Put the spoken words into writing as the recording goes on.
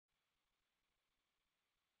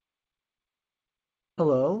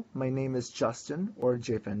Hello, my name is Justin, or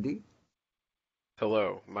Effendi.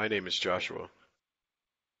 Hello, my name is Joshua.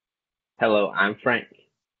 Hello, I'm Frank.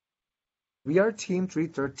 We are Team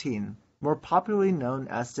 313, more popularly known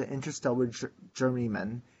as the Interstellar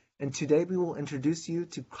Journeymen, and today we will introduce you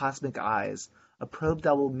to Cosmic Eyes, a probe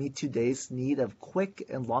that will meet today's need of quick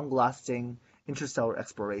and long-lasting interstellar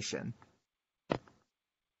exploration.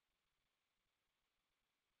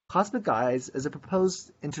 Cosmic Eyes is a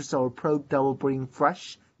proposed interstellar probe that will bring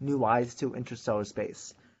fresh, new eyes to interstellar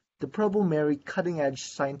space. The probe will marry cutting-edge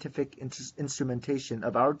scientific instrumentation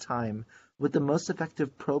of our time with the most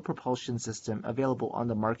effective probe propulsion system available on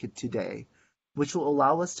the market today, which will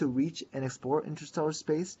allow us to reach and explore interstellar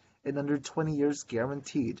space in under 20 years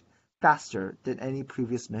guaranteed, faster than any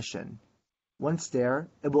previous mission. Once there,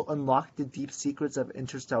 it will unlock the deep secrets of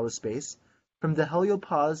interstellar space, from the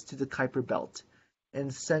heliopause to the Kuiper belt,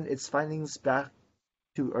 and send its findings back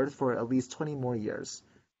to Earth for at least 20 more years.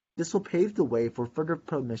 This will pave the way for further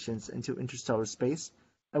probe missions into interstellar space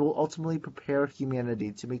and will ultimately prepare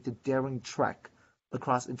humanity to make the daring trek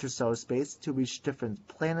across interstellar space to reach different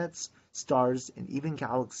planets, stars, and even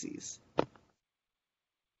galaxies.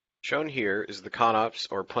 Shown here is the CONOPS,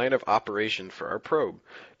 or plan of operation for our probe.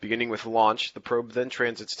 Beginning with launch, the probe then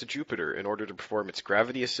transits to Jupiter in order to perform its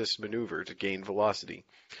gravity assist maneuver to gain velocity,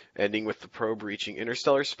 ending with the probe reaching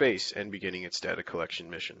interstellar space and beginning its data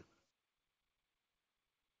collection mission.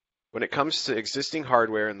 When it comes to existing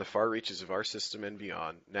hardware in the far reaches of our system and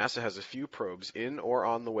beyond, NASA has a few probes in or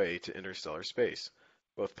on the way to interstellar space.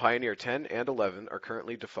 Both Pioneer 10 and 11 are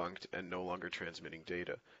currently defunct and no longer transmitting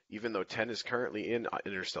data, even though 10 is currently in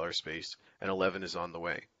interstellar space and 11 is on the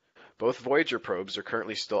way. Both Voyager probes are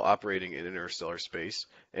currently still operating in interstellar space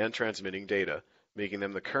and transmitting data, making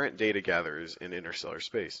them the current data gatherers in interstellar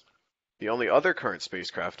space. The only other current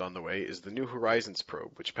spacecraft on the way is the New Horizons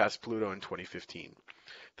probe, which passed Pluto in 2015.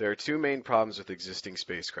 There are two main problems with existing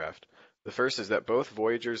spacecraft. The first is that both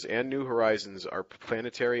Voyagers and New Horizons are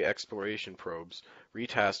planetary exploration probes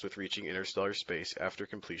retasked with reaching interstellar space after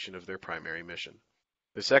completion of their primary mission.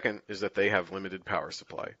 The second is that they have limited power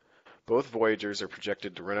supply. Both Voyagers are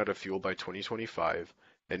projected to run out of fuel by 2025,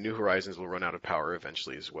 and New Horizons will run out of power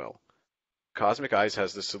eventually as well. Cosmic Eyes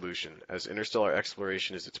has the solution, as interstellar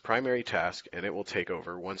exploration is its primary task, and it will take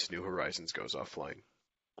over once New Horizons goes offline.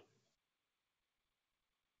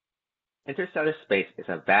 Interstellar space is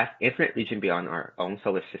a vast, infinite region beyond our own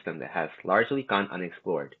solar system that has largely gone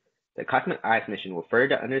unexplored. The Cosmic Eyes mission will further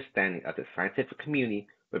the understanding of the scientific community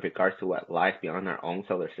with regards to what lies beyond our own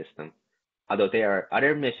solar system. Although there are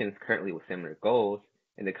other missions currently with similar goals,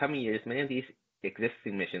 in the coming years many of these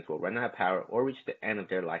existing missions will run out of power or reach the end of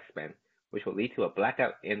their lifespan, which will lead to a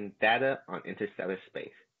blackout in data on interstellar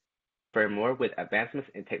space. Furthermore, with advancements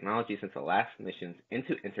in technology since the last missions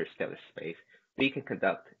into interstellar space, we can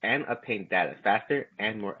conduct and obtain data faster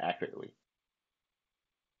and more accurately.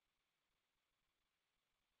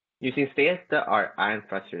 Using state-of-the-art ion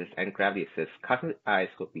thrusters and gravity assist, Cosmic Eyes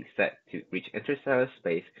will be set to reach interstellar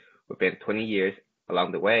space within 20 years.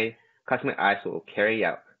 Along the way, Cosmic Eyes will carry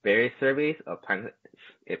out various surveys of planets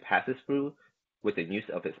it passes through with the use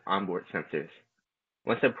of its onboard sensors.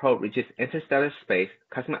 Once the probe reaches interstellar space,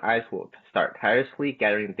 Cosmic Eyes will start tirelessly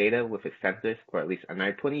gathering data with its sensors for at least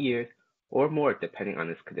another 20 years or more depending on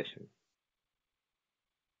its condition.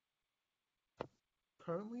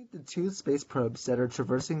 Currently, the two space probes that are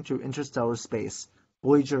traversing through interstellar space,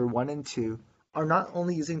 Voyager 1 and 2, are not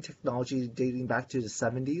only using technology dating back to the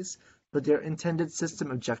 70s, but their intended system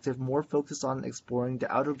objective more focused on exploring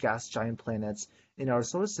the outer gas giant planets in our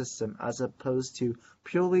solar system as opposed to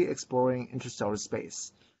purely exploring interstellar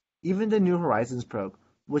space. Even the New Horizons probe,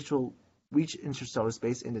 which will reach interstellar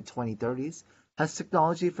space in the 2030s, has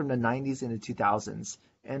technology from the 90s and the 2000s,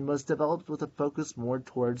 and was developed with a focus more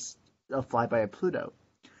towards a flyby of Pluto.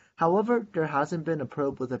 However, there hasn't been a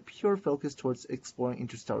probe with a pure focus towards exploring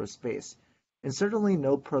interstellar space, and certainly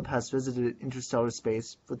no probe has visited interstellar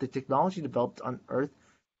space with the technology developed on Earth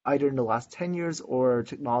either in the last 10 years or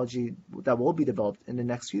technology that will be developed in the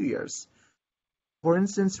next few years. For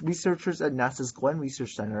instance, researchers at NASA's Glenn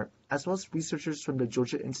Research Center, as well as researchers from the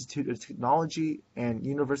Georgia Institute of Technology and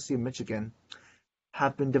University of Michigan,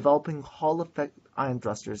 have been developing Hall effect ion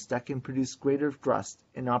thrusters that can produce greater thrust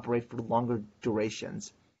and operate for longer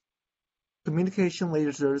durations. Communication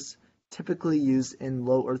lasers, typically used in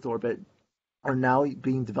low Earth orbit, are now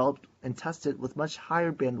being developed and tested with much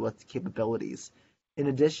higher bandwidth capabilities. In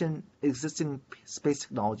addition, existing space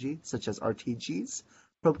technology, such as RTGs,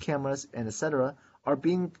 probe cameras, and etc., are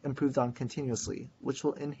being improved on continuously, which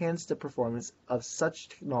will enhance the performance of such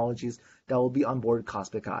technologies that will be on board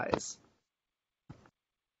Cosmic Eyes.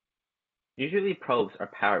 Usually probes are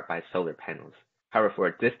powered by solar panels. However, for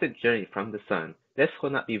a distant journey from the sun, this will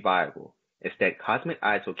not be viable. Instead, Cosmic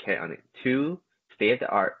Eyes will carry on two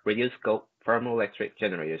state-of-the-art radioscope thermoelectric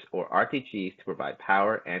generators, or RTGs, to provide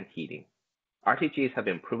power and heating. RTGs have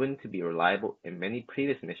been proven to be reliable in many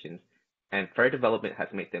previous missions, and further development has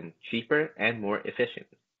made them cheaper and more efficient.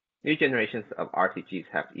 New generations of RTGs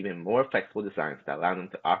have even more flexible designs that allow them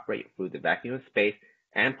to operate through the vacuum of space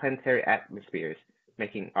and planetary atmospheres,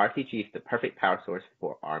 making RTGs the perfect power source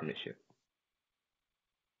for our mission.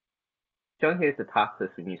 Shown here is the top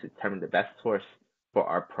list we use to determine the best source for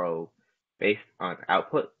our probe based on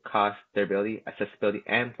output, cost, durability, accessibility,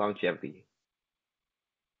 and longevity.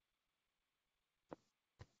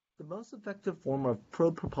 The most effective form of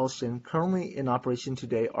probe propulsion currently in operation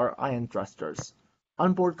today are ion thrusters.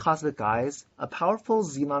 Onboard Cosmic Eyes, a powerful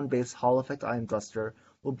xenon-based Hall-effect ion thruster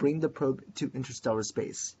will bring the probe to interstellar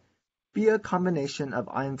space. Via a combination of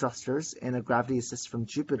ion thrusters and a gravity assist from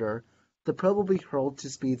Jupiter, the probe will be hurled to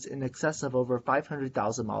speeds in excess of over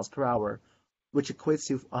 500,000 miles per hour, which equates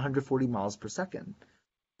to 140 miles per second.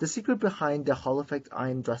 The secret behind the Hall-effect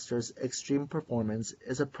ion thruster's extreme performance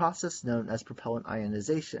is a process known as propellant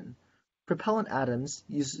ionization. Propellant atoms,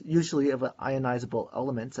 usually of an ionizable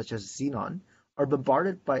element such as xenon, are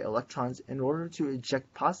bombarded by electrons in order to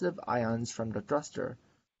eject positive ions from the thruster.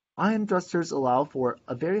 Ion thrusters allow for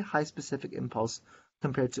a very high specific impulse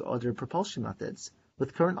compared to other propulsion methods,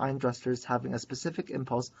 with current ion thrusters having a specific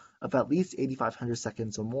impulse of at least 8,500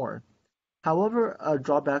 seconds or more. However, a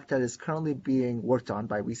drawback that is currently being worked on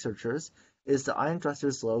by researchers is the ion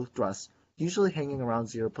thruster's low thrust, usually hanging around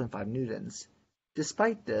 0.5 newtons.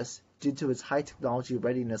 Despite this, due to its high technology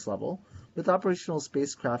readiness level, with operational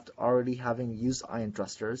spacecraft already having used ion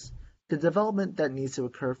thrusters, the development that needs to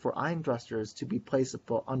occur for ion thrusters to be placed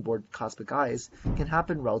on board Cosmic Eyes can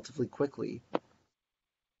happen relatively quickly.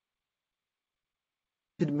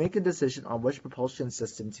 To make a decision on which propulsion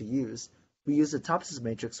system to use, we used a Topsis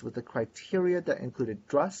matrix with the criteria that included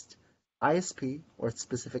thrust, ISP, or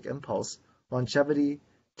specific impulse, longevity,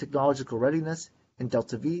 technological readiness, and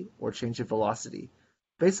delta V, or change of velocity.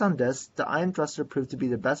 Based on this, the ion thruster proved to be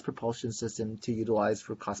the best propulsion system to utilize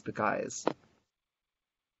for Cosmic Eyes.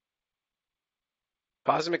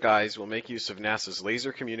 Cosmic Eyes will make use of NASA's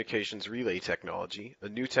Laser Communications Relay technology, a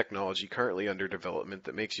new technology currently under development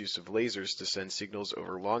that makes use of lasers to send signals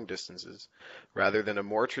over long distances, rather than a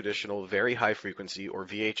more traditional very high frequency or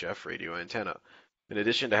VHF radio antenna. In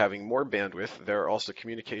addition to having more bandwidth, there are also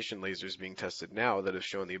communication lasers being tested now that have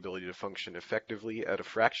shown the ability to function effectively at a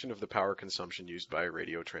fraction of the power consumption used by a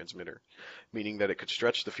radio transmitter, meaning that it could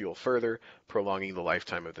stretch the fuel further, prolonging the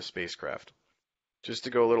lifetime of the spacecraft. Just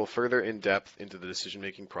to go a little further in depth into the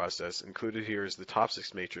decision-making process, included here is the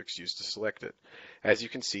Topsis matrix used to select it. As you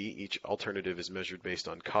can see, each alternative is measured based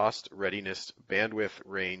on cost, readiness, bandwidth,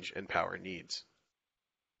 range, and power needs.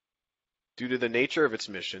 Due to the nature of its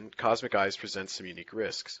mission, Cosmic Eyes presents some unique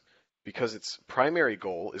risks. Because its primary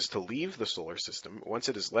goal is to leave the solar system, once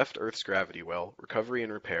it has left Earth's gravity well, recovery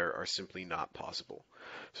and repair are simply not possible.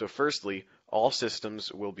 So firstly, all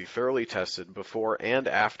systems will be thoroughly tested before and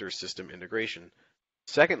after system integration.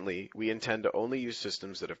 Secondly, we intend to only use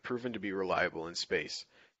systems that have proven to be reliable in space.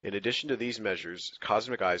 In addition to these measures,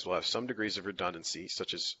 Cosmic Eyes will have some degrees of redundancy,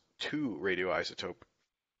 such as 2 radioisotope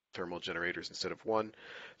thermal generators instead of 1,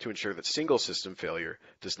 to ensure that single system failure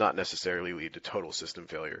does not necessarily lead to total system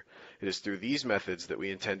failure. It is through these methods that we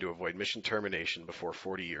intend to avoid mission termination before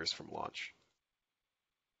 40 years from launch.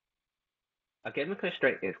 A given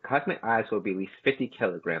constraint is Cosmic Eyes will be at least 50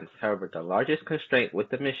 kilograms. However, the largest constraint with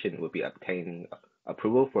the mission will be obtaining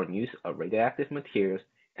approval for use of radioactive materials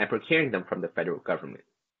and procuring them from the federal government.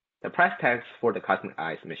 The price tags for the Cosmic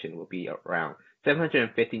Eyes mission will be around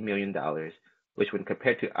 $750 million, which when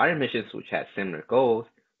compared to other missions which had similar goals,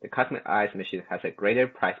 the Cosmic Eyes mission has a greater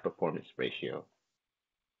price-performance ratio.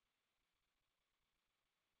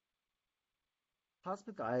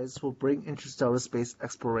 Cosmic Eyes will bring interstellar space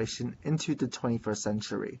exploration into the 21st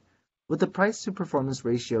century. With a price-to-performance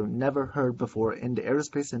ratio never heard before in the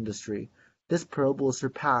aerospace industry, this probe will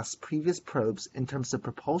surpass previous probes in terms of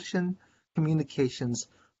propulsion, communications,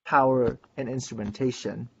 power, and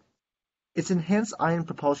instrumentation. Its enhanced ion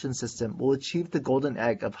propulsion system will achieve the golden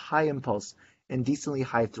egg of high impulse and decently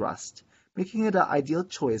high thrust, making it an ideal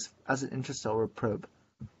choice as an interstellar probe.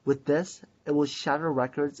 With this, it will shatter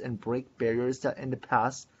records and break barriers that in the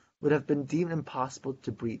past would have been deemed impossible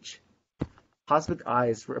to breach. Cosmic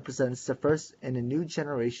Eyes represents the first in a new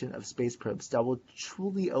generation of space probes that will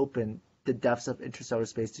truly open the depths of interstellar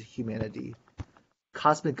space to humanity.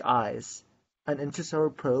 Cosmic Eyes, an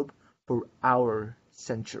interstellar probe for our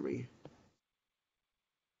century.